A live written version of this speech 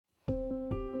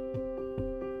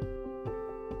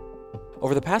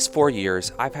Over the past 4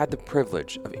 years, I've had the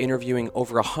privilege of interviewing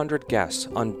over 100 guests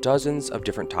on dozens of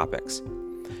different topics.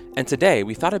 And today,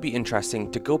 we thought it'd be interesting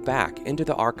to go back into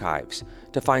the archives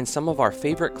to find some of our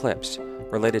favorite clips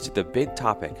related to the big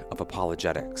topic of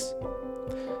apologetics.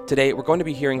 Today, we're going to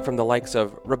be hearing from the likes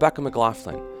of Rebecca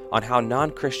McLaughlin on how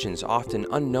non-Christians often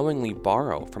unknowingly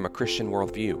borrow from a Christian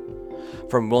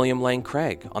worldview, from William Lane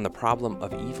Craig on the problem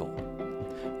of evil,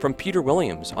 from Peter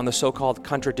Williams on the so-called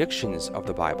contradictions of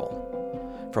the Bible,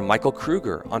 from Michael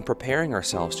Kruger on preparing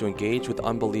ourselves to engage with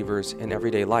unbelievers in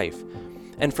everyday life,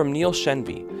 and from Neil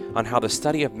Shenvi on how the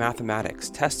study of mathematics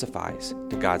testifies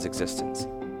to God's existence.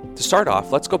 To start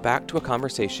off, let's go back to a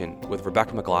conversation with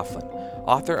Rebecca McLaughlin,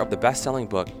 author of the best-selling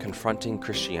book Confronting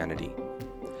Christianity.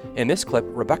 In this clip,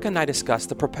 Rebecca and I discuss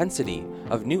the propensity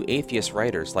of new atheist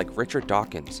writers like Richard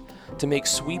Dawkins to make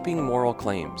sweeping moral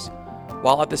claims,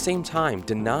 while at the same time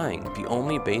denying the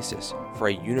only basis for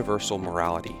a universal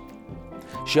morality.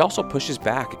 She also pushes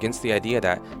back against the idea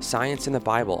that science and the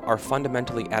Bible are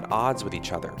fundamentally at odds with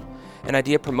each other, an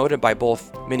idea promoted by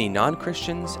both many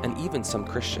non-Christians and even some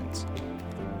Christians.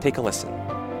 Take a listen.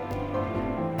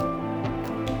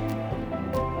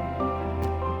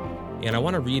 And I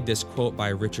want to read this quote by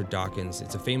Richard Dawkins.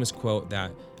 It's a famous quote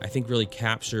that I think really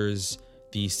captures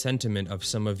the sentiment of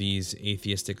some of these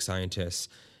atheistic scientists.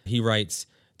 He writes,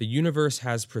 "The universe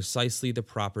has precisely the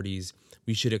properties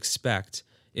we should expect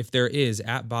if there is,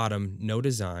 at bottom, no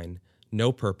design,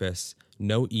 no purpose,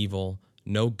 no evil,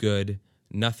 no good,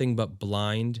 nothing but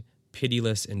blind,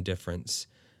 pitiless indifference."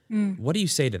 What do you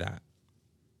say to that?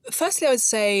 Firstly, I would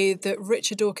say that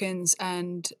Richard Dawkins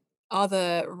and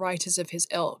other writers of his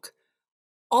ilk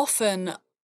often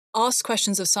ask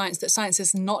questions of science that science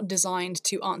is not designed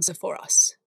to answer for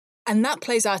us. And that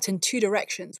plays out in two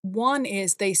directions. One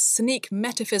is they sneak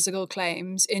metaphysical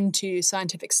claims into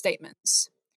scientific statements.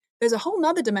 There's a whole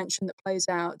other dimension that plays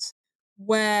out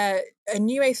where a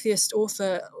new atheist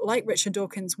author like Richard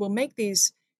Dawkins will make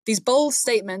these bold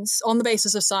statements on the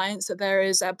basis of science that there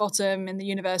is at bottom in the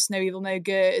universe no evil, no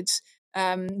good,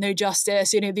 no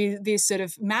justice, these sort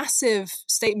of massive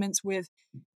statements with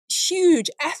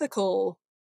huge ethical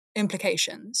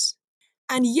implications,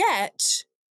 and yet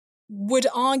would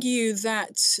argue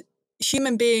that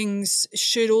human beings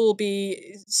should all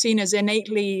be seen as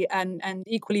innately and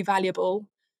equally valuable,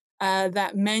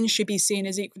 that men should be seen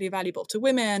as equally valuable to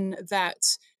women,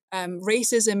 that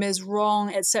racism is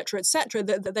wrong, etc.,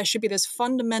 that there should be this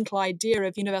fundamental idea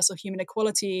of universal human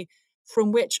equality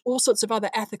from which all sorts of other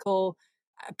ethical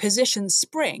positions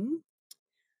spring.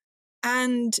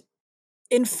 And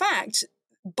in fact,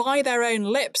 by their own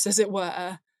lips, as it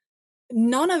were,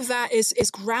 none of that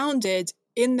is grounded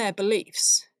in their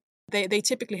beliefs. They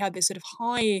typically have this sort of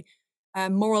high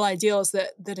moral ideals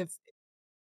that have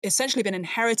essentially been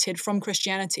inherited from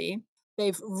Christianity.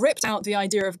 They've ripped out the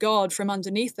idea of God from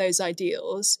underneath those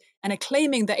ideals and are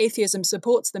claiming that atheism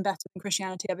supports them better than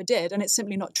Christianity ever did, and it's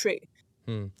simply not true.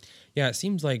 Yeah, it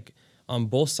seems like on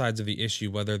both sides of the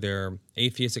issue, whether they're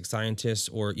atheistic scientists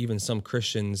or even some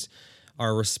Christians,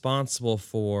 are responsible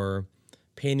for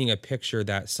painting a picture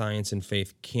that science and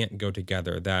faith can't go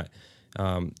together, that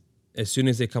as soon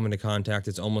as they come into contact,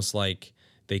 it's almost like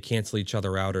they cancel each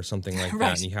other out or something like Right.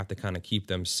 that, and you have to kind of keep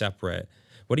them separate.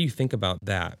 What do you think about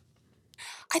that?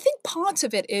 I think part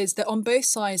of it is that on both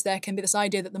sides there can be this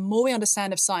idea that the more we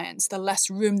understand of science, the less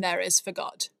room there is for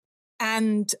God.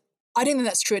 And I don't think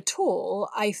that's true at all.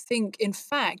 I think, in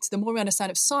fact, the more we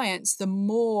understand of science, the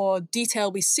more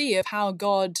detail we see of how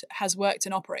God has worked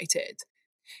and operated.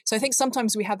 So I think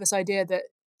sometimes we have this idea that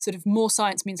sort of more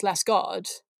science means less God,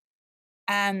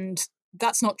 and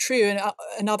that's not true. And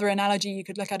another analogy you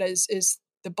could look at is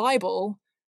the Bible,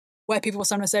 where people will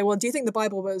sometimes say, well, do you think the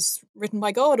Bible was written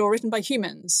by God or written by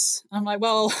humans? I'm like,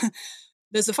 well,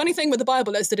 there's the funny thing with the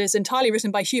Bible is that it's entirely written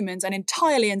by humans and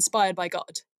entirely inspired by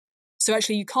God. So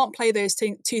actually you can't play those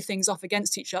two things off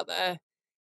against each other.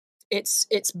 It's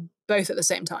both at the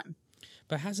same time.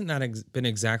 But hasn't that been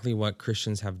exactly what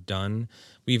Christians have done?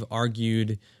 We've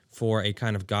argued for a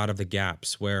kind of God of the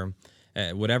gaps where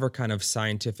whatever kind of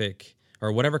scientific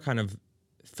or whatever kind of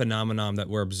phenomenon that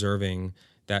we're observing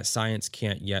that science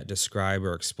can't yet describe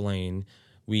or explain,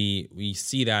 we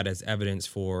see that as evidence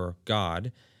for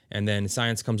God. And then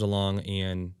science comes along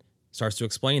and starts to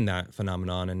explain that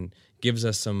phenomenon and gives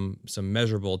us some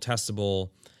measurable, testable,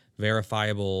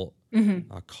 verifiable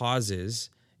causes.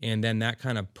 And then that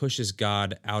kind of pushes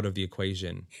God out of the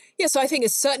equation. Yeah, so I think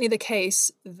it's certainly the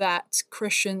case that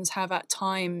Christians have at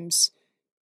times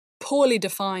poorly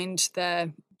defined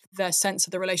their sense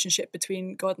of the relationship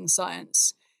between God and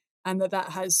science, and that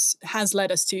has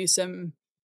led us to some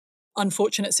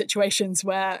unfortunate situations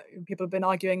where people have been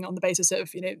arguing on the basis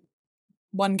of,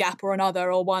 one gap or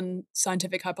another, or one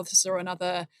scientific hypothesis or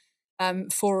another,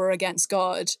 for or against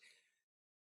God.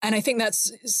 And I think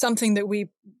that's something that we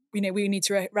need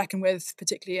to reckon with,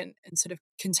 particularly in sort of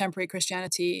contemporary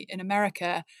Christianity in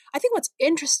America. I think what's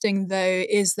interesting, though,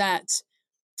 is that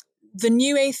the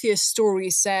new atheist story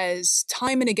says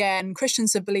time and again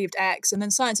Christians have believed X, and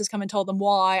then science has come and told them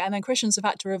Y, and then Christians have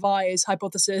had to revise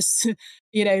hypothesis,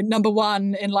 number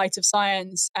one in light of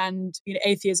science, and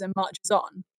atheism marches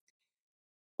on.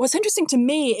 What's interesting to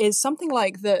me is something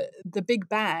like the Big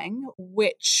Bang,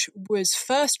 which was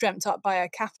first dreamt up by a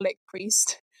Catholic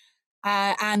priest,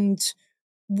 and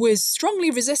was strongly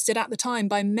resisted at the time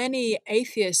by many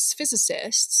atheist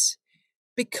physicists,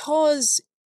 because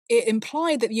it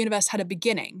implied that the universe had a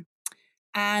beginning.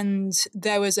 And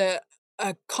there was a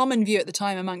common view at the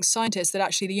time amongst scientists that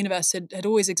actually the universe had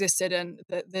always existed, and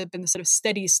that there had been a sort of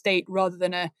steady state rather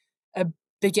than a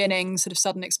beginning, sort of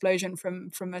sudden explosion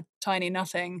from a tiny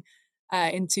nothing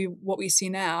into what we see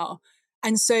now.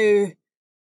 And so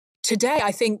today,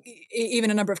 I think even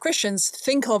a number of Christians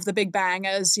think of the Big Bang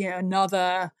as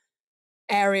another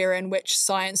area in which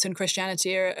science and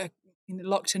Christianity are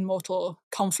locked in mortal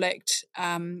conflict,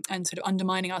 and sort of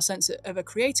undermining our sense of a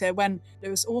creator, when it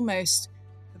was almost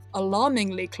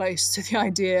alarmingly close to the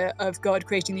idea of God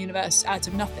creating the universe out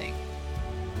of nothing.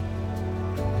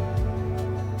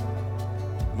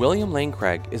 William Lane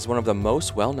Craig is one of the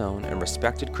most well-known and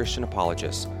respected Christian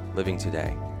apologists living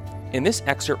today. In this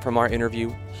excerpt from our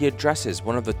interview, he addresses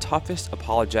one of the toughest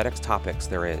apologetics topics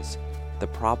there is, the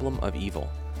problem of evil,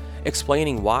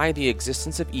 explaining why the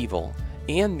existence of evil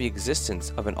and the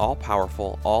existence of an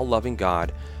all-powerful, all-loving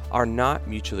God are not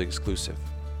mutually exclusive.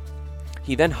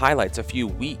 He then highlights a few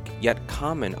weak yet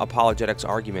common apologetics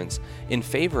arguments in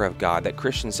favor of God that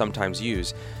Christians sometimes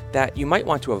use that you might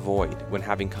want to avoid when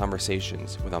having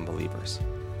conversations with unbelievers.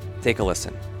 Take a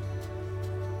listen.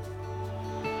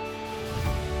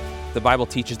 The Bible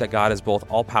teaches that God is both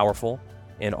all-powerful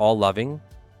and all-loving,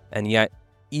 and yet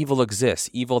evil exists,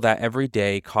 evil that every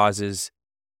day causes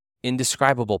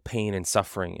indescribable pain and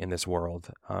suffering in this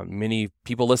world. Many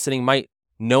people listening might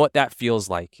know what that feels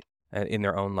like in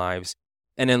their own lives.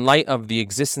 And in light of the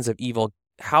existence of evil,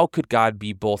 how could God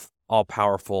be both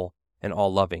all-powerful and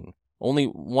all-loving? Only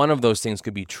one of those things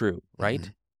could be true, right?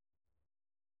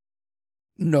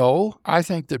 Mm-hmm. No, I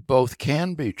think that both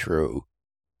can be true.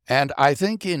 And I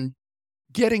think in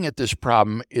getting at this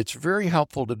problem, it's very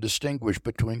helpful to distinguish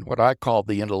between what I call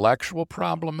the intellectual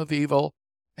problem of evil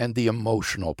and the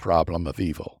emotional problem of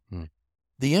evil.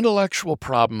 The intellectual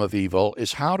problem of evil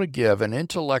is how to give an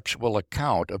intellectual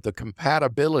account of the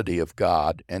compatibility of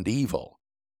God and evil.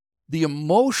 The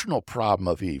emotional problem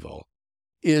of evil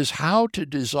is how to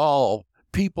dissolve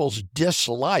people's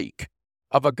dislike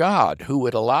of a God who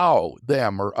would allow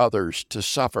them or others to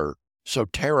suffer so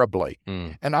terribly.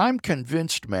 And I'm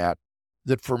convinced, Matt,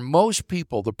 that for most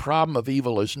people, the problem of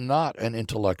evil is not an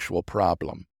intellectual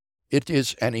problem. It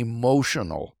is an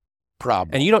emotional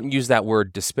problem. And you don't use that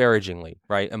word disparagingly,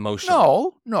 right?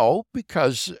 Emotional. No,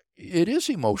 because it is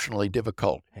emotionally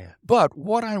difficult. Yeah. But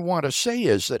what I want to say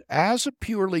is that as a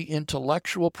purely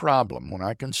intellectual problem, when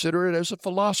I consider it as a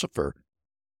philosopher,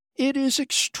 it is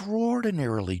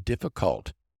extraordinarily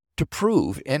difficult to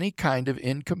prove any kind of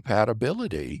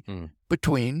incompatibility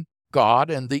between God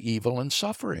and the evil and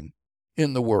suffering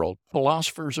in the world.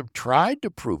 Philosophers have tried to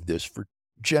prove this for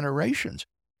generations,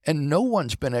 and no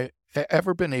one's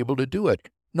ever been able to do it.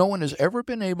 No one has ever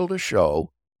been able to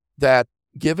show that,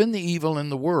 given the evil in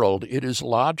the world, it is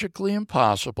logically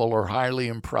impossible or highly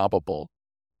improbable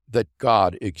that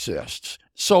God exists.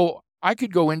 So I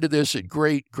could go into this at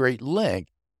great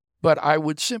length, but I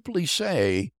would simply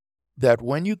say that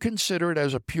when you consider it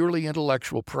as a purely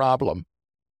intellectual problem,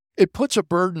 it puts a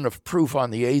burden of proof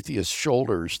on the atheist's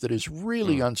shoulders that is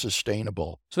really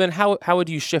unsustainable. So then how would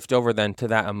you shift over then to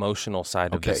that emotional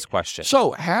side of this question?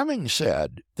 So having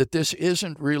said that this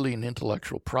isn't really an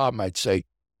intellectual problem, I'd say,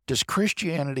 does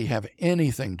Christianity have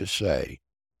anything to say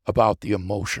about the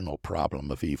emotional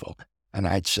problem of evil? And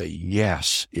I'd say,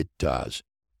 yes, it does,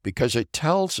 because it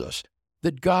tells us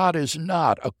that God is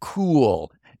not a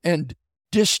cool and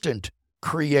distant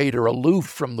creator aloof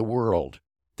from the world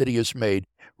that he has made.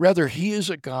 Rather, he is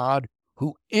a God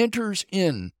who enters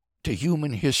into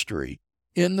human history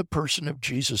in the person of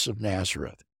Jesus of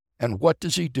Nazareth. And what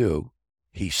does he do?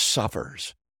 He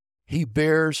suffers. He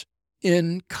bears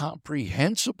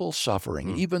incomprehensible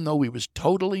suffering, even though he was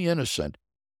totally innocent,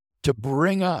 to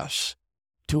bring us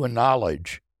to a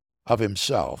knowledge of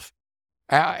himself.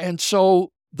 And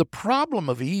so the problem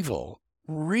of evil,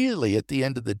 really, at the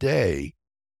end of the day,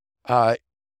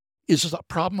 is a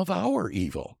problem of our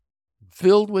evil.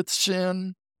 Filled with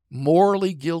sin,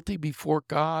 morally guilty before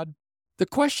God. The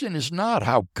question is not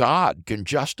how God can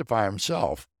justify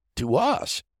himself to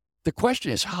us. The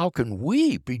question is, how can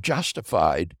we be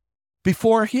justified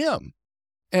before him?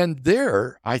 And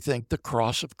there, I think, the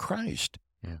cross of Christ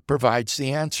provides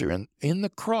the answer. And in the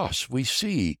cross, we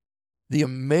see the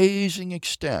amazing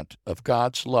extent of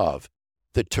God's love,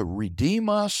 that to redeem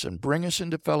us and bring us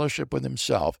into fellowship with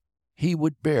himself, he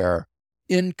would bear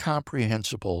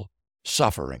incomprehensible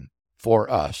suffering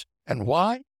for us. And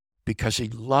why? Because he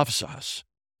loves us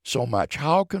so much.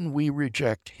 How can we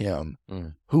reject him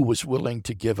who was willing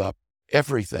to give up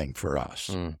everything for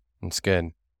us? That's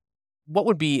good. What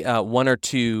would be one or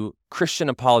two Christian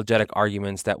apologetic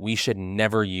arguments that we should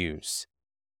never use?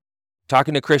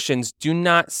 Talking to Christians, do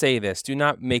not say this. Do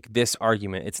not make this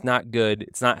argument. It's not good.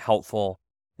 It's not helpful.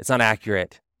 It's not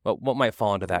accurate. But what might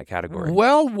fall into that category?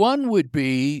 Well, one would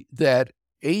be that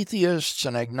atheists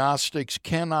and agnostics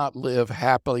cannot live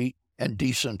happily and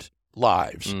decent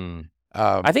lives.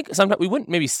 I think sometimes we wouldn't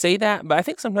maybe say that, but I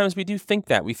think sometimes we do think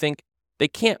that. We think they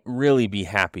can't really be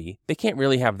happy. They can't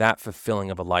really have that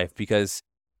fulfilling of a life because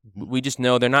we just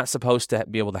know they're not supposed to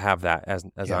be able to have that as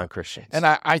non-Christians. And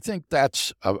I think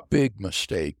that's a big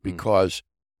mistake because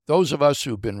those of us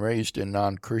who've been raised in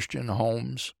non-Christian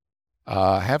homes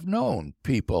have known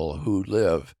people who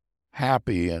live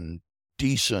happy and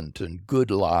decent and good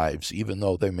lives, even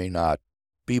though they may not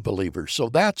be believers. So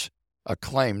that's a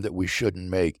claim that we shouldn't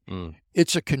make.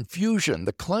 It's a confusion.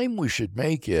 The claim we should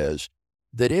make is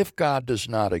that if God does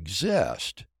not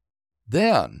exist,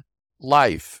 then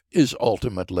life is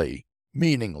ultimately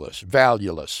meaningless,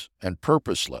 valueless, and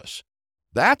purposeless.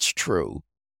 That's true,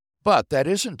 but that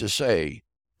isn't to say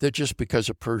that just because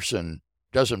a person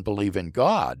doesn't believe in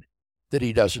God, that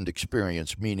he doesn't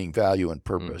experience meaning, value, and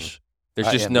purpose.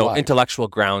 There's just no intellectual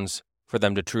grounds for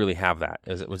them to truly have that.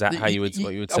 Was that what you would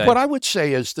say? What I would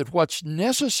say is that what's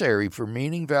necessary for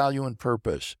meaning, value, and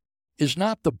purpose is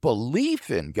not the belief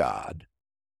in God.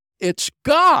 It's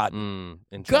God.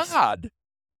 God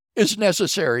is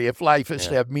necessary if life is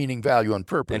to have meaning, value, and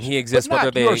purpose. And he exists whether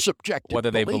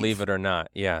they believe it or not.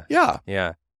 Yeah.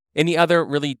 Any other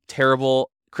really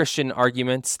terrible Christian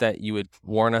arguments that you would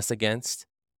warn us against?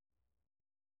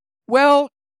 Well,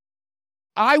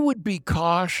 I would be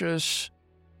cautious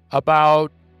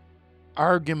about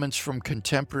arguments from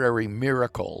contemporary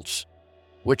miracles,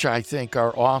 which I think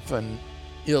are often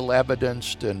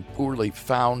ill-evidenced and poorly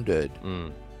founded.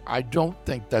 I don't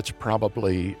think that's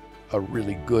probably a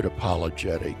really good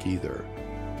apologetic either.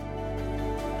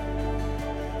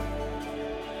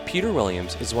 Peter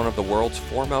Williams is one of the world's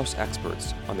foremost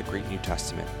experts on the Greek New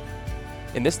Testament.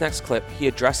 In this next clip, he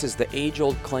addresses the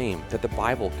age-old claim that the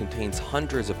Bible contains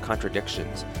hundreds of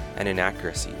contradictions and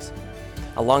inaccuracies.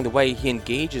 Along the way, he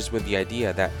engages with the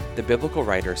idea that the biblical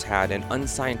writers had an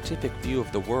unscientific view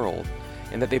of the world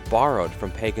and that they borrowed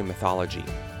from pagan mythology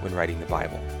when writing the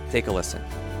Bible. Take a listen.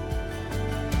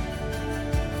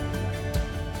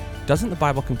 Doesn't the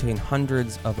Bible contain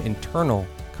hundreds of internal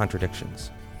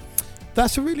contradictions?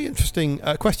 That's a really interesting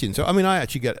question. So, I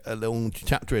actually get a little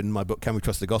chapter in my book, Can We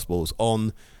Trust the Gospels,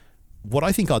 on what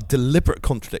I think are deliberate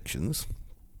contradictions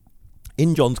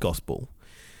in John's Gospel.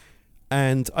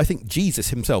 And I think Jesus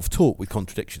himself taught with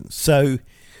contradictions. So,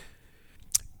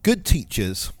 good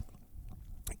teachers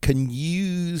can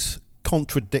use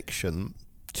contradiction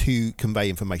to convey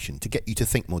information, to get you to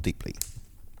think more deeply.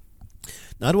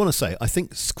 Now, I don't want to say, I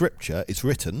think Scripture is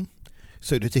written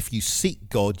so that if you seek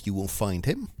God, you will find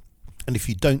him. And if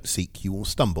you don't seek, you will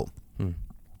stumble.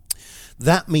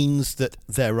 That means that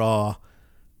there are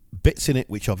bits in it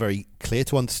which are very clear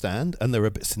to understand, and there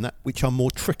are bits in that which are more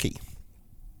tricky.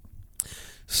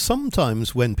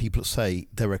 Sometimes when people say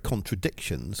there are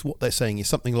contradictions, what they're saying is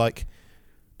something like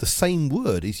the same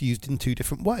word is used in two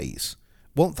different ways.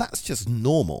 Well, that's just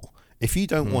normal. If you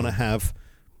don't want to have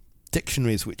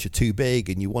dictionaries which are too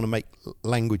big and you want to make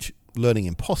language learning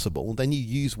impossible, then you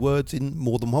use words in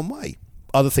more than one way.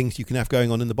 Other things you can have going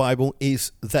on in the Bible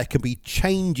is there can be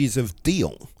changes of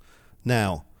deal.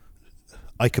 Now,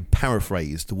 I could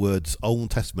paraphrase the words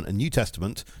Old Testament and New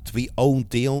Testament to be Old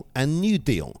Deal and New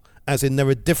Deal, as in there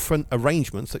are different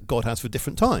arrangements that God has for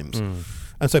different times.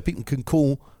 And so people can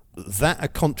call that a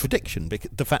contradiction,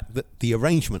 because the fact that the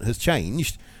arrangement has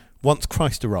changed once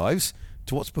Christ arrives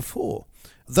to what's before.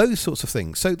 Those sorts of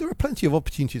things. So there are plenty of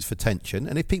opportunities for tension,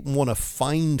 and if people want to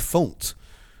find fault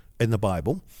in the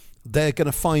Bible, they're going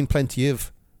to find plenty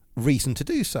of reason to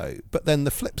do so. But then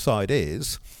the flip side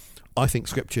is, I think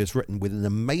Scripture is written with an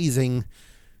amazing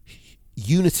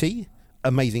unity,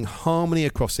 amazing harmony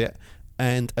across it.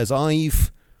 And as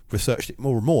I've researched it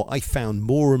more and more, I found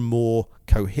more and more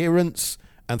coherence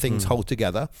and things hold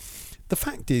together. The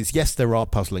fact is, yes, there are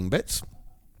puzzling bits,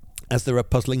 as there are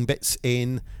puzzling bits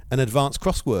in an advanced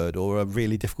crossword or a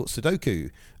really difficult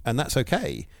Sudoku, and that's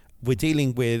okay. We're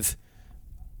dealing with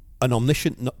an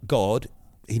omniscient God.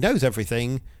 He knows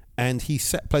everything, and he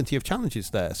set plenty of challenges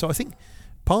there. So I think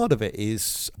part of it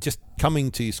is just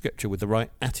coming to Scripture with the right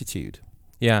attitude.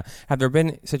 Yeah. Have there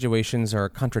been situations or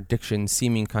contradictions,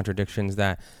 seeming contradictions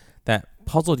that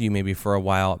puzzled you maybe for a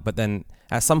while, but then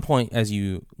at some point as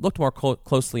you looked more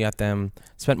closely at them,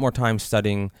 spent more time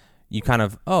studying, you kind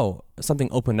of, something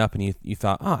opened up and you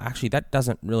thought, actually that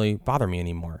doesn't really bother me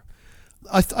anymore?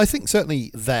 I think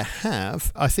certainly there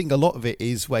have. I think a lot of it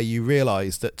is where you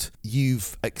realise that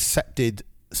you've accepted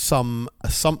some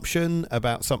assumption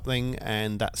about something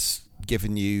and that's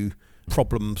given you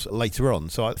problems later on.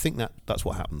 So I think that's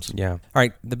what happens. Yeah. All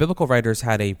right. The biblical writers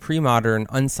had a pre-modern,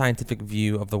 unscientific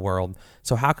view of the world.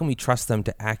 So how can we trust them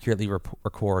to accurately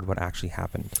record what actually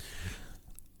happened?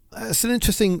 It's an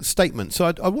interesting statement.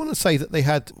 So I want to say that they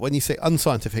had, when you say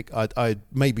unscientific, I'd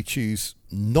maybe choose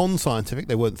non-scientific.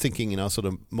 They weren't thinking in our sort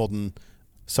of modern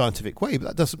scientific way, but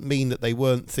that doesn't mean that they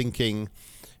weren't thinking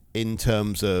in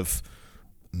terms of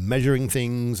measuring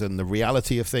things and the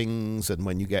reality of things. And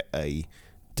when you get a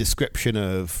description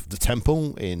of the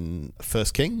temple in 1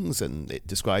 Kings and it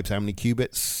describes how many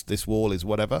cubits this wall is,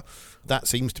 whatever, that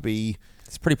seems to be...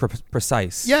 It's pretty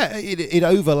precise. Yeah, it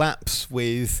overlaps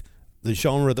with the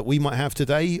genre that we might have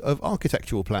today of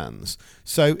architectural plans.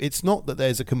 So it's not that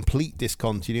there's a complete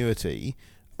discontinuity.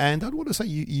 And I'd want to say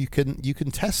you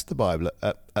can test the Bible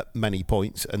at many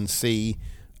points and see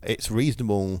its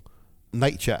reasonable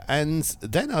nature. And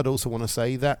then I'd also want to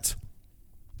say that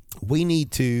we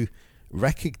need to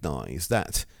recognize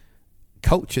that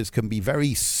cultures can be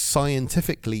very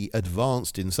scientifically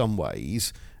advanced in some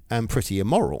ways and pretty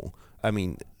immoral. I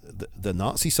mean, the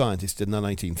Nazi scientists in the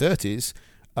 1930s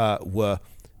were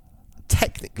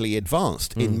technically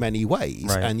advanced in many ways,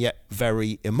 right, and yet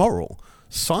very immoral.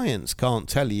 Science can't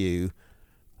tell you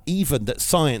even that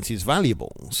science is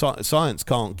valuable. Science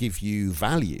can't give you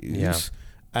values. Yeah.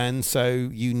 And so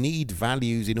you need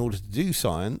values in order to do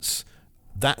science.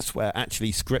 That's where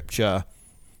actually Scripture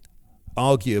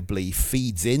arguably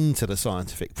feeds into the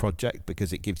scientific project,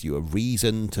 because it gives you a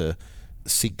reason to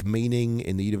seek meaning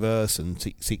in the universe and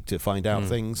seek to find out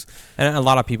things. And a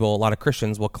lot of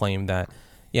Christians will claim that,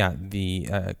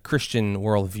 the Christian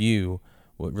worldview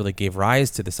really gave rise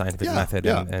to the scientific method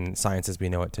and science as we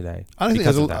know it today. I think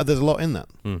there's a lot in that.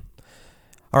 All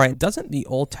right. Doesn't the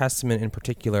Old Testament in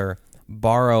particular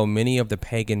borrow many of the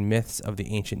pagan myths of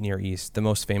the ancient Near East, the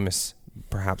most famous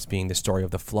perhaps being the story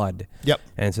of the flood? Yep.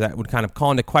 And so that would kind of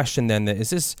call into question then, that is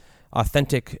this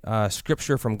authentic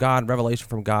scripture from God, revelation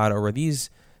from God, or were these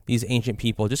ancient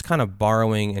people just kind of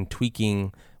borrowing and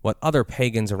tweaking what other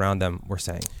pagans around them were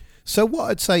saying? So what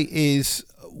I'd say is,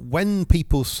 when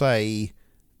people say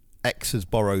X has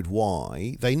borrowed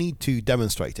Y, they need to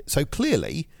demonstrate it. So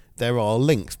clearly there are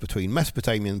links between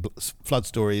Mesopotamian flood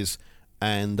stories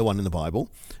and the one in the Bible.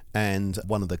 And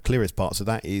one of the clearest parts of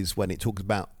that is when it talks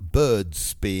about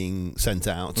birds being sent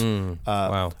out,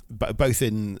 both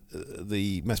in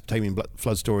the Mesopotamian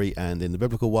flood story and in the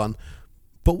biblical one.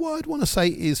 But what I'd want to say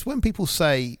is, when people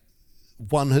say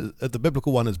the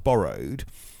biblical one has borrowed,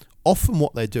 often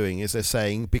what they're doing is they're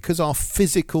saying, because our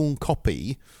physical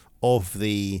copy of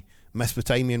the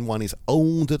Mesopotamian one is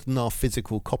older than our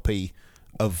physical copy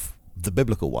of the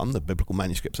biblical one, the biblical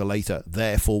manuscripts are later,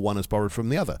 therefore one has borrowed from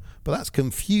the other. But that's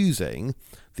confusing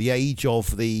the age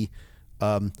of the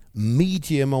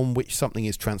medium on which something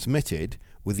is transmitted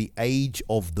with the age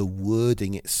of the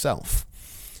wording itself.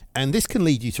 And this can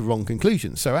lead you to wrong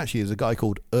conclusions. So actually, there's a guy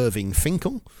called Irving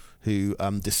Finkel who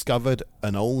discovered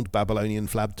an old Babylonian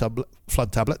flood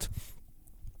tablet.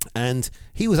 And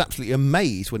he was absolutely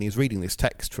amazed when he was reading this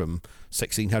text from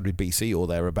 1600 BC or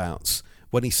thereabouts,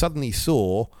 when he suddenly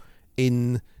saw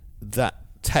in that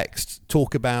text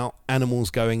talk about animals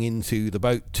going into the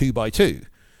boat 2 by 2.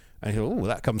 And he thought,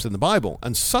 that comes in the Bible.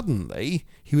 And suddenly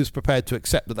he was prepared to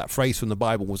accept that phrase from the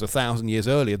Bible was 1,000 years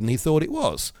earlier than he thought it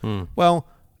was. Well,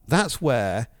 that's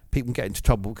where people get into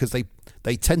trouble, because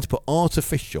they tend to put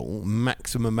artificial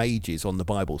maximum ages on the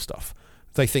Bible stuff.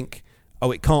 They think,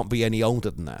 it can't be any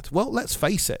older than that. Well, let's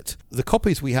face it. The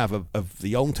copies we have of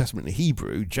the Old Testament in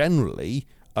Hebrew generally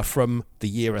are from the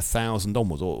year 1000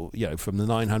 onwards, or from the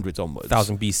 900s onwards.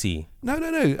 1000 BC. No,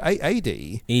 AD.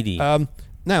 AD.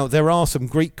 Now there are some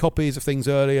Greek copies of things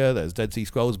earlier. There's Dead Sea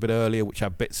Scrolls a bit earlier, which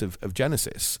have bits of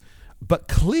Genesis. But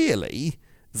clearly,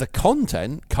 the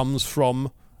content comes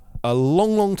from a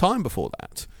long, long time before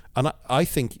that. And I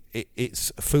think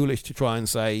it's foolish to try and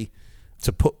say,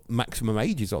 to put maximum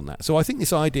ages on that. So I think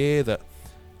this idea that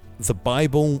the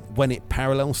Bible, when it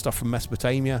parallels stuff from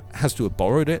Mesopotamia, has to have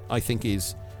borrowed it, I think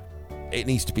it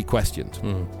needs to be questioned.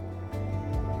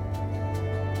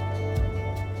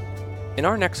 In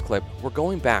our next clip, we're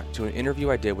going back to an interview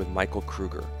I did with Michael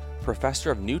Kruger, professor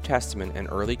of New Testament and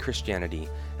early Christianity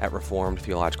at Reformed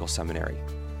Theological Seminary.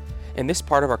 In this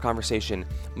part of our conversation,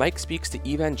 Mike speaks to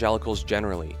evangelicals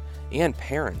generally, and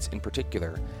parents in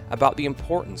particular, about the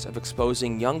importance of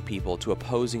exposing young people to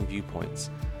opposing viewpoints,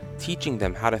 teaching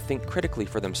them how to think critically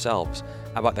for themselves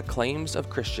about the claims of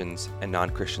Christians and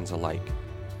non-Christians alike.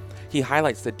 He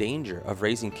highlights the danger of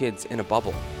raising kids in a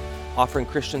bubble, offering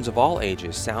Christians of all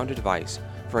ages sound advice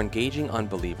for engaging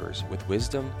unbelievers with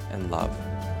wisdom and love.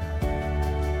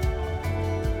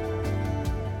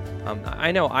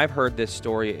 I know I've heard this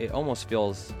story, it almost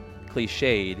feels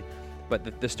cliched,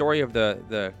 but the story of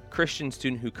the Christian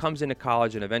student who comes into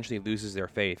college and eventually loses their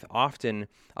faith, often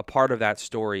a part of that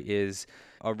story is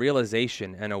a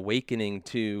realization, an awakening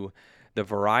to the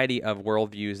variety of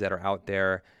worldviews that are out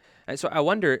there. And so I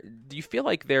wonder, do you feel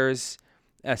like there's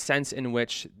a sense in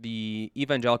which the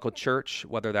evangelical church,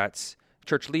 whether that's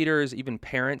church leaders, even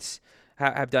parents,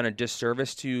 have done a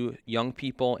disservice to young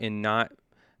people in not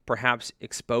perhaps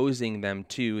exposing them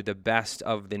to the best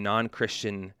of the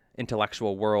non-Christian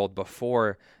intellectual world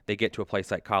before they get to a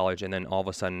place like college and then all of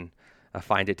a sudden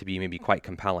find it to be maybe quite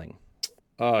compelling?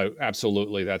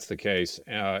 Absolutely, that's the case.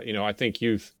 I think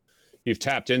you've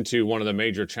tapped into one of the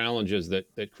major challenges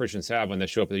that Christians have when they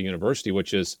show up at the university,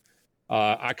 which is,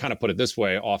 I kind of put it this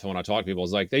way often when I talk to people,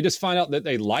 is like they just find out that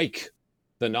they like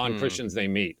the non-Christians they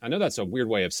meet. I know that's a weird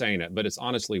way of saying it, but it's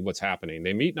honestly what's happening.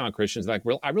 They meet non-Christians like,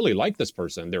 well, I really like this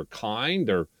person. They're kind,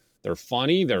 they're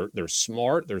funny, they're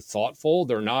smart, they're thoughtful.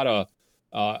 They're not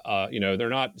they're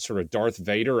not sort of Darth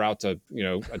Vader out to,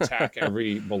 attack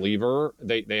every believer.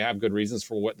 They have good reasons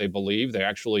for what they believe. They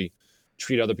actually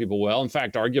treat other people well. In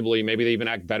fact, arguably, maybe they even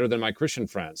act better than my Christian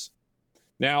friends.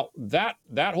 Now, that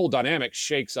whole dynamic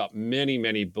shakes up many,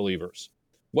 many believers.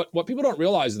 What people don't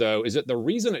realize, though, is that the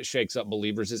reason it shakes up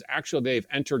believers is actually they've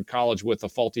entered college with a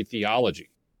faulty theology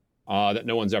that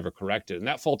no one's ever corrected. And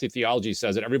that faulty theology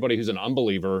says that everybody who's an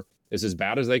unbeliever is as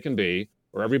bad as they can be,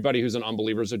 or everybody who's an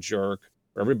unbeliever is a jerk,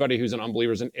 or everybody who's an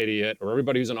unbeliever is an idiot, or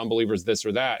everybody who's an unbeliever is this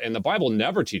or that. And the Bible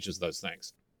never teaches those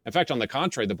things. In fact, on the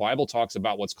contrary, the Bible talks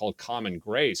about what's called common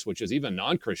grace, which is even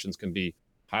non-Christians can be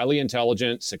highly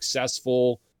intelligent,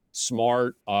 successful,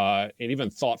 smart, and even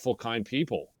thoughtful, kind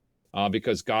people.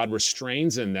 Because God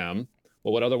restrains in them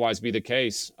what would otherwise be the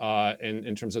case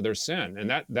in terms of their sin.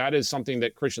 And that is something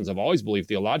that Christians have always believed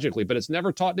theologically, but it's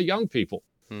never taught to young people.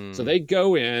 So they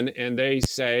go in and they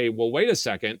say, well, wait a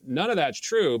second, none of that's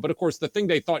true. But of course, the thing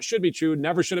they thought should be true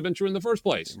never should have been true in the first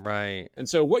place. Right. And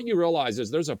so what you realize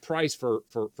is there's a price for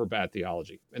bad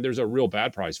theology, and there's a real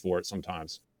bad price for it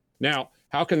sometimes. Now,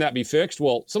 how can that be fixed?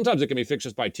 Well, sometimes it can be fixed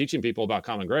just by teaching people about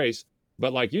common grace.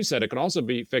 But like you said, it can also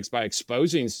be fixed by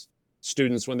exposing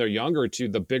students when they're younger to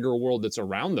the bigger world that's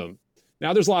around them.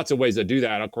 Now, there's lots of ways to do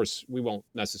that. Of course, we won't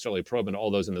necessarily probe into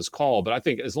all those in this call, but I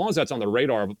think as long as that's on the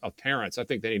radar of parents, I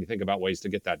think they need to think about ways to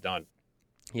get that done.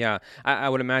 Yeah, I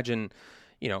would imagine,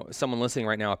 someone listening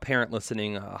right now, a parent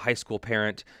listening, a high school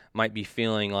parent might be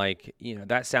feeling like,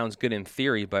 that sounds good in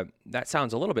theory, but that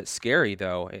sounds a little bit scary,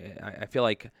 though. I feel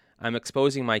like I'm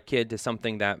exposing my kid to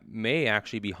something that may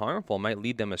actually be harmful, might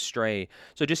lead them astray.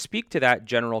 So just speak to that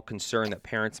general concern that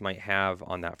parents might have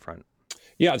on that front.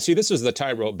 Yeah, see, this is the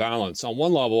tightrope balance. On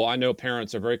one level, I know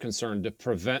parents are very concerned to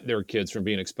prevent their kids from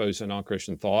being exposed to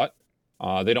non-Christian thought.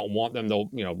 They don't want them to,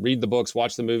 read the books,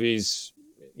 watch the movies,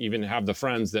 even have the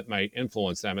friends that might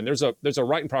influence them. And there's a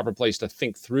right and proper place to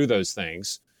think through those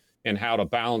things and how to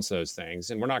balance those things.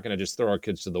 And we're not going to just throw our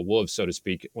kids to the wolves, so to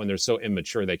speak, when they're so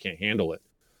immature they can't handle it.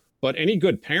 But any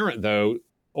good parent, though,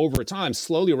 over time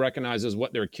slowly recognizes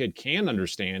what their kid can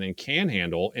understand and can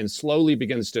handle and slowly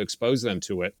begins to expose them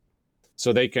to it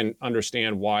so they can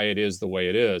understand why it is the way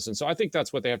it is. And so I think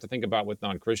that's what they have to think about with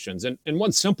non-Christians. And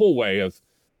one simple way of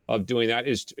doing that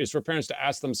is for parents to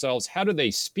ask themselves, how do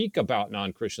they speak about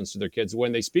non-Christians to their kids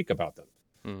when they speak about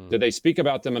them? Do they speak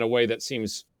about them in a way that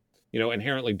seems,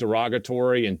 inherently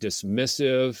derogatory and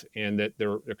dismissive, and that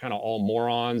they're kind of all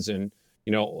morons and,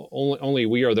 only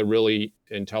we are the really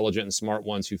intelligent and smart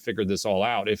ones who figured this all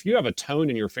out? If you have a tone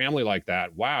in your family like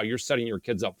that, wow, you're setting your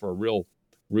kids up for a real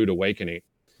rude awakening.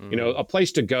 A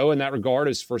place to go in that regard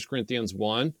is 1 Corinthians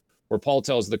 1, where Paul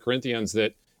tells the Corinthians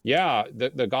that,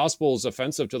 the gospel is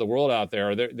offensive to the world out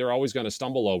there. They're always going to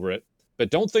stumble over it.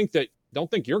 But don't think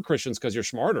you're Christians because you're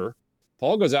smarter.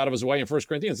 Paul goes out of his way in 1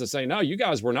 Corinthians to say, no, you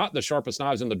guys were not the sharpest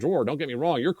knives in the drawer. Don't get me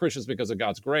wrong. You're Christians because of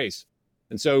God's grace.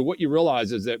 And so what you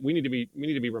realize is that we need to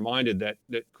be reminded that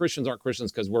Christians aren't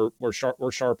Christians because we're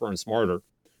sharper and smarter.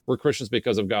 We're Christians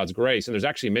because of God's grace. And there's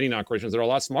actually many non-Christians that are a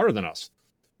lot smarter than us.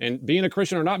 And being a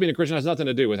Christian or not being a Christian has nothing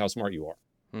to do with how smart you are.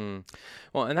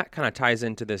 Well, and that kind of ties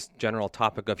into this general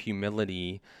topic of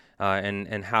humility,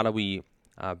 and how do we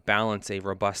balance a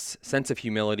robust sense of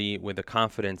humility with a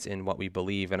confidence in what we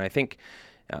believe. And I think,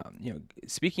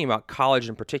 speaking about college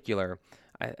in particular,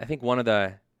 I think one of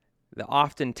the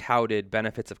often touted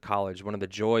benefits of college, one of the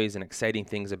joys and exciting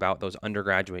things about those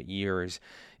undergraduate years,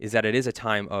 is that it is a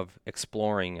time of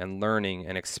exploring and learning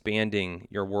and expanding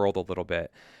your world a little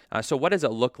bit. So what does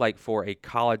it look like for a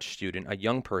college student, a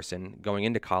young person going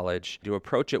into college, to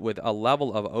approach it with a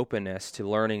level of openness to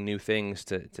learning new things,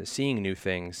 to seeing new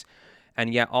things,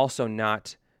 and yet also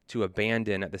not to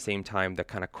abandon at the same time the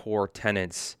kind of core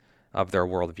tenets of their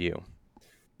worldview?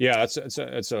 Yeah,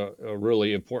 it's a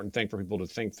really important thing for people to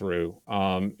think through.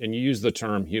 And you use the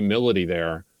term humility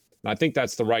there. And I think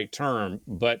that's the right term,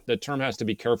 but the term has to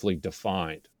be carefully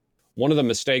defined. One of the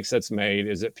mistakes that's made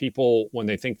is that people, when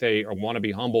they think they want to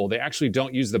be humble, they actually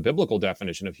don't use the biblical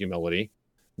definition of humility.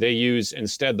 They use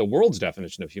instead the world's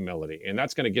definition of humility. And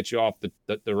that's going to get you off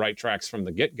the right tracks from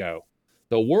the get-go.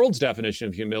 The world's definition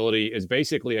of humility is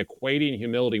basically equating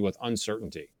humility with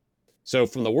uncertainty. So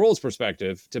from the world's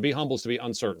perspective, to be humble is to be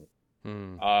uncertain.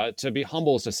 To be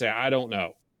humble is to say, I don't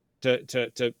know.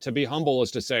 To be humble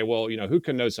is to say, well, who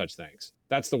can know such things?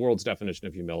 That's the world's definition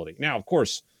of humility. Now, of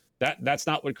course, that's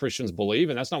not what Christians believe,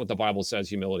 and that's not what the Bible says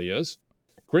humility is.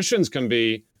 Christians can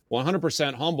be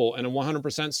 100% humble and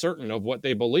 100% certain of what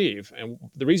they believe. And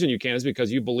the reason you can is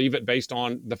because you believe it based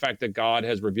on the fact that God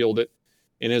has revealed it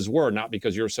in his word, not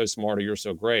because you're so smart or you're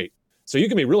so great. So you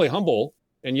can be really humble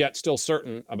and yet still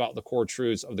certain about the core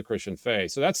truths of the Christian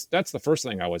faith. So that's the first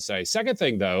thing I would say. Second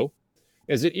thing, though,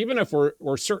 is that even if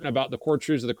we're certain about the core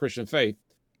truths of the Christian faith,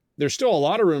 there's still a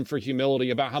lot of room for humility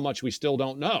about how much we still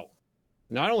don't know,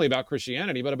 not only about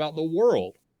Christianity, but about the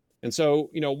world. And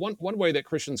so, one way that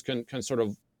Christians can sort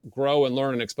of grow and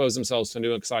learn and expose themselves to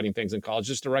new exciting things in college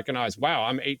is to recognize, wow,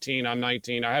 I'm 18, I'm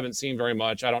 19, I haven't seen very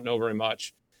much, I don't know very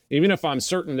much. Even if I'm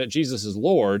certain that Jesus is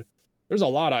Lord, there's a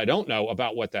lot I don't know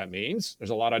about what that means.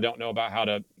 There's a lot I don't know about how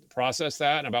to process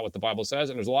that and about what the Bible says.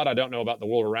 And there's a lot I don't know about the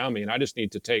world around me. And I just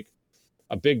need to take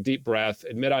a big, deep breath,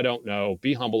 admit I don't know,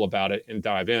 be humble about it, and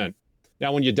dive in.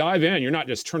 Now, when you dive in, you're not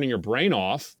just turning your brain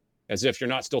off as if you're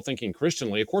not still thinking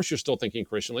Christianly. Of course, you're still thinking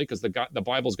Christianly because the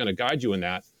Bible's going to guide you in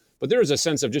that. But there is a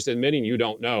sense of just admitting you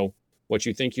don't know what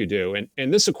you think you do.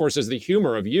 And this, of course, is the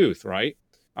humor of youth, right?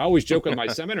 I always joke with my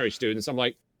seminary students. I'm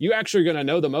like, you actually are going to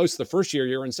know the most the first year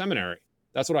you're in seminary.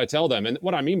 That's what I tell them. And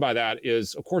what I mean by that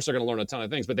is, of course, they're going to learn a ton of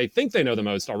things, but they think they know the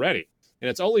most already. And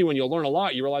it's only when you learn a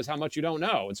lot, you realize how much you don't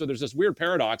know. And so there's this weird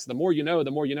paradox. The more you know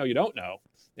you don't know.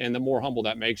 And the more humble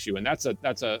that makes you. And that's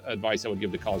a advice I would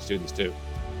give to college students too.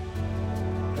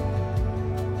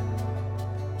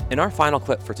 In our final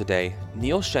clip for today,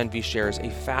 Neil Shenvi shares a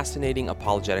fascinating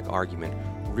apologetic argument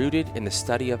rooted in the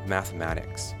study of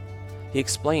mathematics. He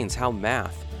explains how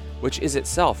math, which is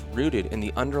itself rooted in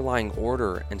the underlying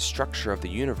order and structure of the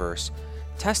universe,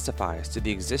 testifies to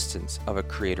the existence of a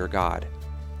creator God.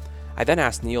 I then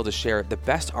asked Neil to share the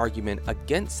best argument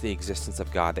against the existence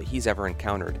of God that he's ever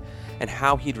encountered and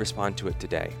how he'd respond to it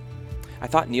today. I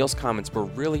thought Neil's comments were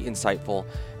really insightful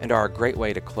and are a great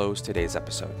way to close today's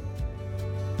episode.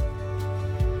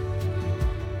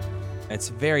 It's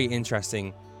very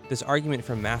interesting, this argument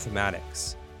from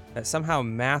mathematics, that somehow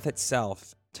math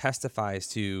itself testifies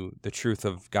to the truth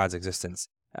of God's existence.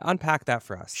 Unpack that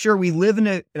for us. Sure, we live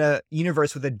in a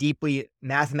universe with a deeply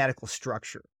mathematical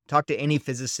structure. Talk to any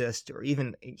physicist or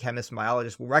even chemist,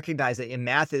 biologist will recognize that in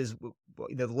math is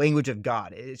the language of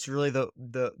God. It's really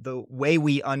the way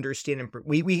we understand and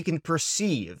we can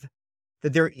perceive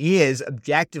that there is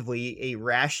objectively a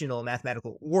rational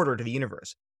mathematical order to the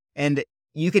universe. And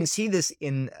you can see this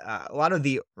in a lot of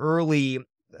the early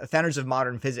founders of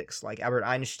modern physics, like Albert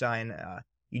Einstein,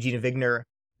 Eugene Wigner.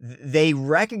 They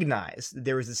recognized that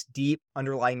there was this deep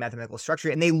underlying mathematical structure,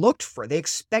 and they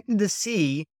expected to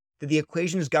see that the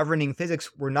equations governing physics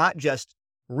were not just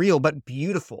real, but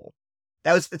beautiful.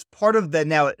 It's part of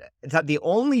now, it's not the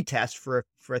only test for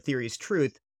a theory's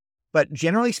truth, but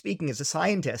generally speaking, as a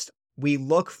scientist, we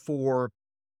look for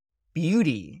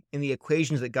beauty in the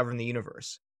equations that govern the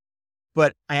universe.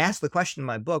 But I asked the question in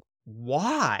my book,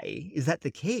 why is that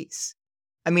the case?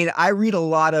 I mean, I read a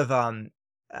lot of,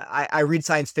 I read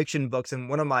science fiction books, and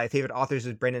one of my favorite authors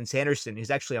is Brandon Sanderson, who's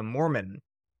actually a Mormon.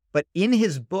 But in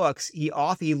his books, he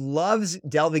loves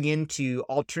delving into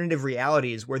alternative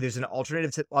realities where there's an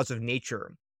alternative to laws of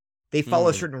nature. They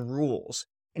follow certain rules.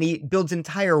 And he builds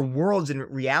entire worlds and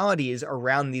realities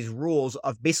around these rules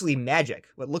of basically magic,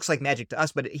 what looks like magic to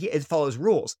us, but it follows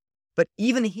rules. But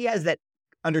even he has that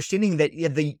understanding that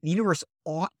the universe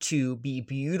ought to be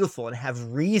beautiful and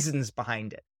have reasons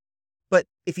behind it. But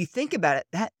if you think about it,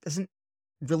 that doesn't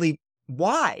really,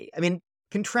 why? I mean,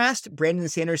 contrast Brandon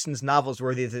Sanderson's novels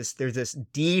where there's this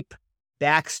deep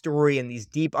backstory and these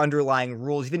deep underlying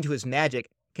rules, even to his magic.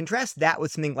 Contrast that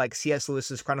with something like C.S.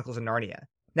 Lewis's Chronicles of Narnia.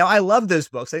 Now, I love those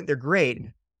books. I think they're great,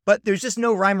 but there's just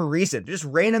no rhyme or reason. Just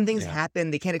random things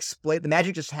happen. They can't explain. The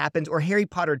magic just happens. Or Harry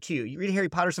Potter, too. You read Harry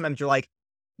Potter, sometimes you're like,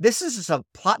 this is just a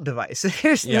plot device.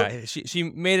 She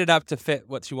made it up to fit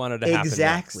what she wanted to happen.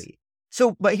 Exactly. Next.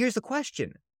 So, but here's the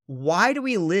question. Why do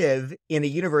we live in a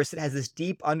universe that has this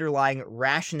deep underlying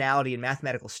rationality and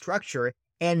mathematical structure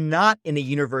and not in a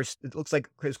universe that looks like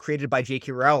it was created by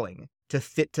J.K. Rowling to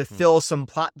fill some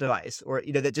plot device, or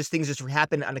that just things just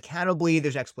happen unaccountably?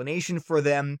 There's an explanation for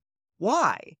them.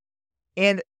 Why?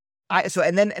 And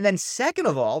then second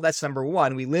of all, that's number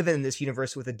one. We live in this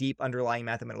universe with a deep underlying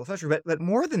mathematical structure, but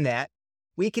more than that,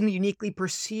 we can uniquely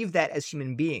perceive that as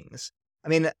human beings. I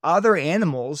mean, other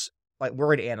animals, like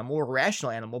we're an animal, we're a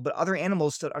rational animal, but other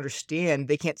animals don't understand.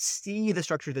 They can't see the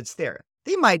structure that's there.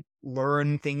 They might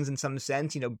learn things in some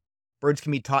sense. Birds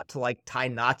can be taught to like tie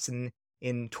knots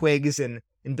in twigs and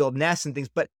build nests and things,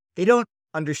 but they don't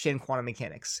understand quantum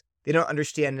mechanics. They don't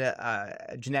understand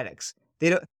genetics.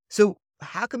 So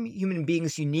how come human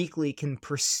beings uniquely can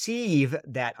perceive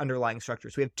that underlying structure?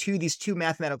 So we have these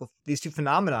two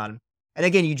phenomenon. And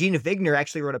again, Eugene Wigner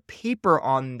actually wrote a paper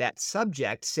on that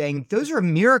subject saying those are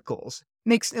miracles.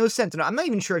 Makes no sense. And I'm not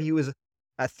even sure if he was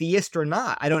a theist or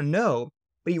not. I don't know.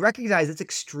 But he recognized it's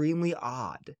extremely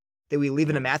odd that we live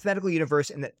in a mathematical universe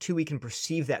and that, too, we can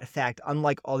perceive that fact,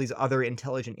 unlike all these other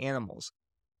intelligent animals.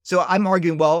 So I'm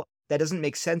arguing, well, that doesn't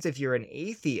make sense if you're an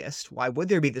atheist. Why would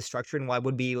there be this structure, and why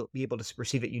would we be able to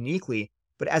perceive it uniquely?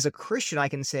 But as a Christian, I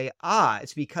can say,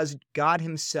 it's because God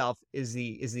himself is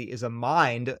a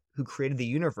mind who created the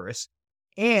universe,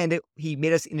 and he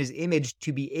made us in his image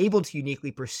to be able to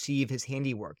uniquely perceive his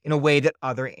handiwork in a way that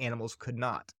other animals could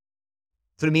not.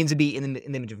 So it means to be in the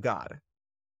image of God.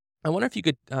 I wonder if you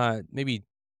could maybe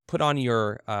put on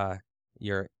your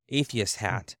atheist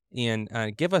hat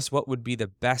and give us what would be the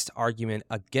best argument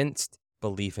against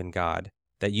belief in God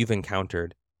that you've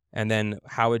encountered. And then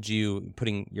how would you,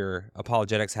 putting your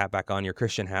apologetics hat back on, your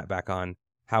Christian hat back on,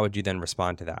 how would you then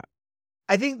respond to that?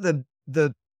 I think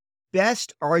the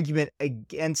best argument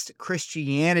against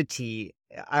Christianity,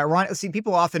 ironically,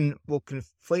 people often will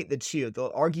conflate the two.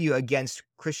 They'll argue against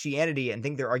Christianity and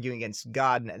think they're arguing against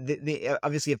God. And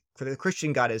obviously, if for the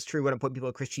Christian God is true, we want to put people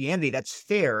to Christianity, that's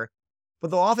fair.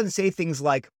 But they'll often say things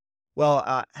like,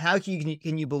 well, how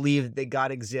can you believe that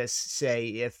God exists, say,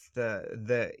 if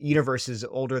the universe is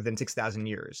older than 6,000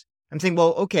 years? I'm saying,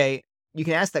 well, okay, you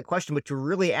can ask that question, but you're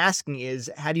really asking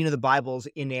is, how do you know the Bible's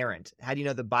inerrant? How do you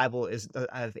know the Bible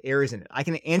have errors in it? I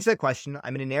can answer that question.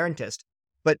 I'm an inerrantist,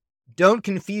 but don't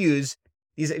confuse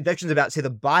these objections about, say, the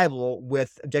Bible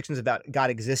with objections about God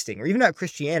existing, or even about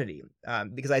Christianity,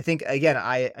 because I think, again,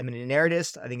 I'm an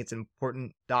inerrantist. I think it's an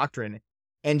important doctrine.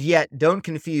 And yet, don't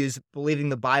confuse believing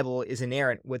the Bible is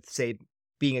inerrant with, say,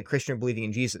 being a Christian or believing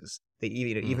in Jesus.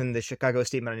 Even the Chicago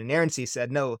Statement on Inerrancy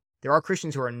said, no, there are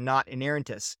Christians who are not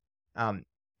inerrantists. And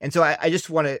so I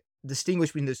just want to distinguish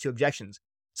between those two objections.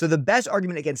 So the best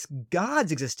argument against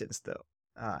God's existence,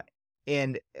 though,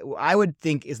 and I would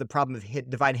think is the problem of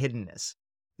divine hiddenness.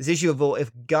 This issue of, well,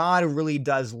 if God really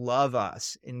does love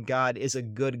us and God is a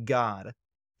good God,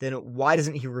 then why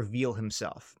doesn't he reveal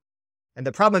himself? And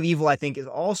the problem of evil, I think, is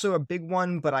also a big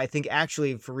one, but I think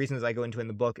actually, for reasons I go into in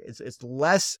the book, it's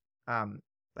less, I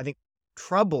think,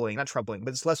 not troubling,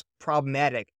 but it's less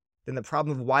problematic than the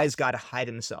problem of why does God hide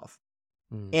himself?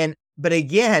 But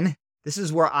again, this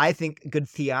is where I think good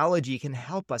theology can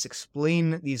help us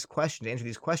explain these questions, answer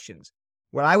these questions.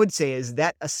 What I would say is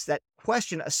that that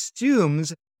question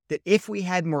assumes that if we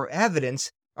had more evidence,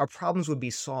 our problems would be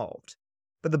solved.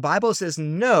 But the Bible says,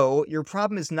 no, your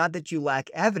problem is not that you lack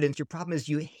evidence. Your problem is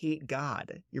you hate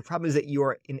God. Your problem is that you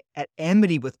are at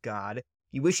enmity with God.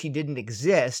 You wish he didn't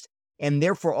exist. And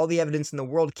therefore, all the evidence in the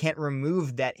world can't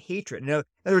remove that hatred. In other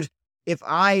words, if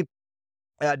I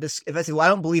say, well, I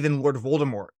don't believe in Lord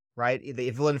Voldemort, right?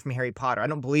 The villain from Harry Potter. I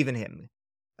don't believe in him.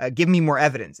 Give me more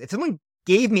evidence. If someone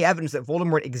gave me evidence that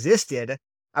Voldemort existed,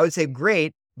 I would say,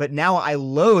 great. But now I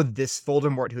loathe this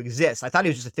Voldemort who exists. I thought he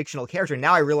was just a fictional character.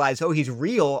 Now I realize, he's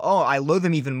real. I loathe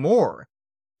him even more.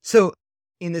 So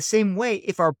in the same way,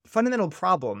 if our fundamental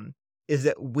problem is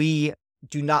that we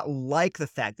do not like the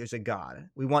fact there's a God,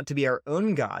 we want to be our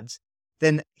own gods,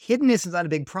 then hiddenness is not a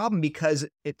big problem because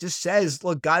it just says,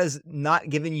 look, God has not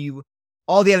given you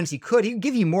all the evidence he could. He could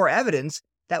give you more evidence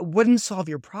that wouldn't solve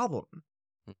your problem.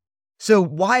 So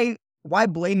why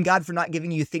blame God for not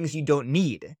giving you things you don't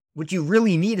need? What you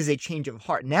really need is a change of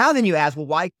heart. Now then you ask, well,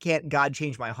 why can't God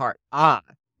change my heart? And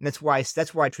that's where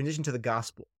I transition to the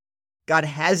gospel. God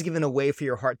has given a way for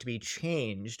your heart to be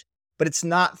changed, but it's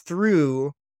not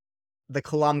through the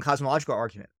Kalam cosmological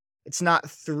argument. It's not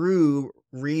through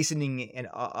reasoning and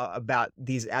about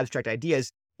these abstract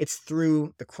ideas. It's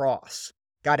through the cross.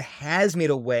 God has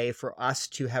made a way for us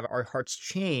to have our hearts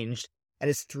changed, and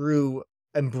it's through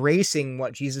embracing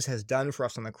what Jesus has done for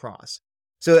us on the cross.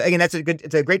 So again, it's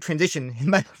a great transition in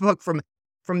my book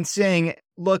from saying,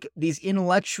 look, these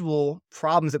intellectual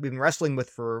problems that we've been wrestling with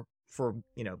for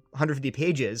 150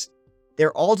 pages,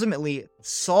 they're ultimately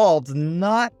solved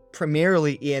not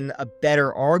primarily in a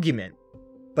better argument,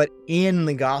 but in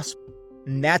the gospel.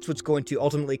 And that's what's going to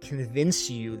ultimately convince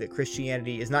you that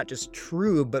Christianity is not just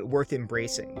true, but worth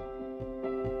embracing.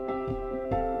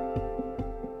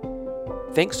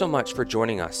 Thanks so much for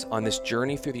joining us on this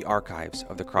journey through the archives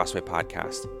of the Crossway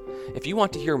podcast. If you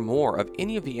want to hear more of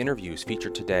any of the interviews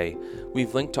featured today,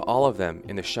 we've linked to all of them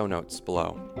in the show notes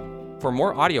below. For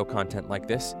more audio content like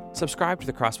this, subscribe to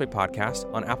the Crossway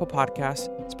podcast on Apple Podcasts,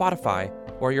 Spotify,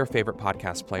 or your favorite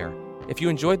podcast player. If you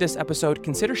enjoyed this episode,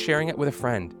 consider sharing it with a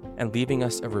friend and leaving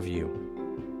us a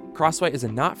review. Crossway is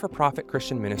a not-for-profit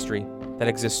Christian ministry that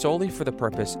exists solely for the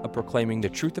purpose of proclaiming the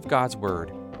truth of God's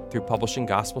Word through publishing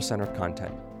gospel-centered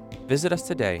content. Visit us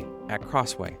today at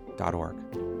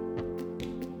crossway.org.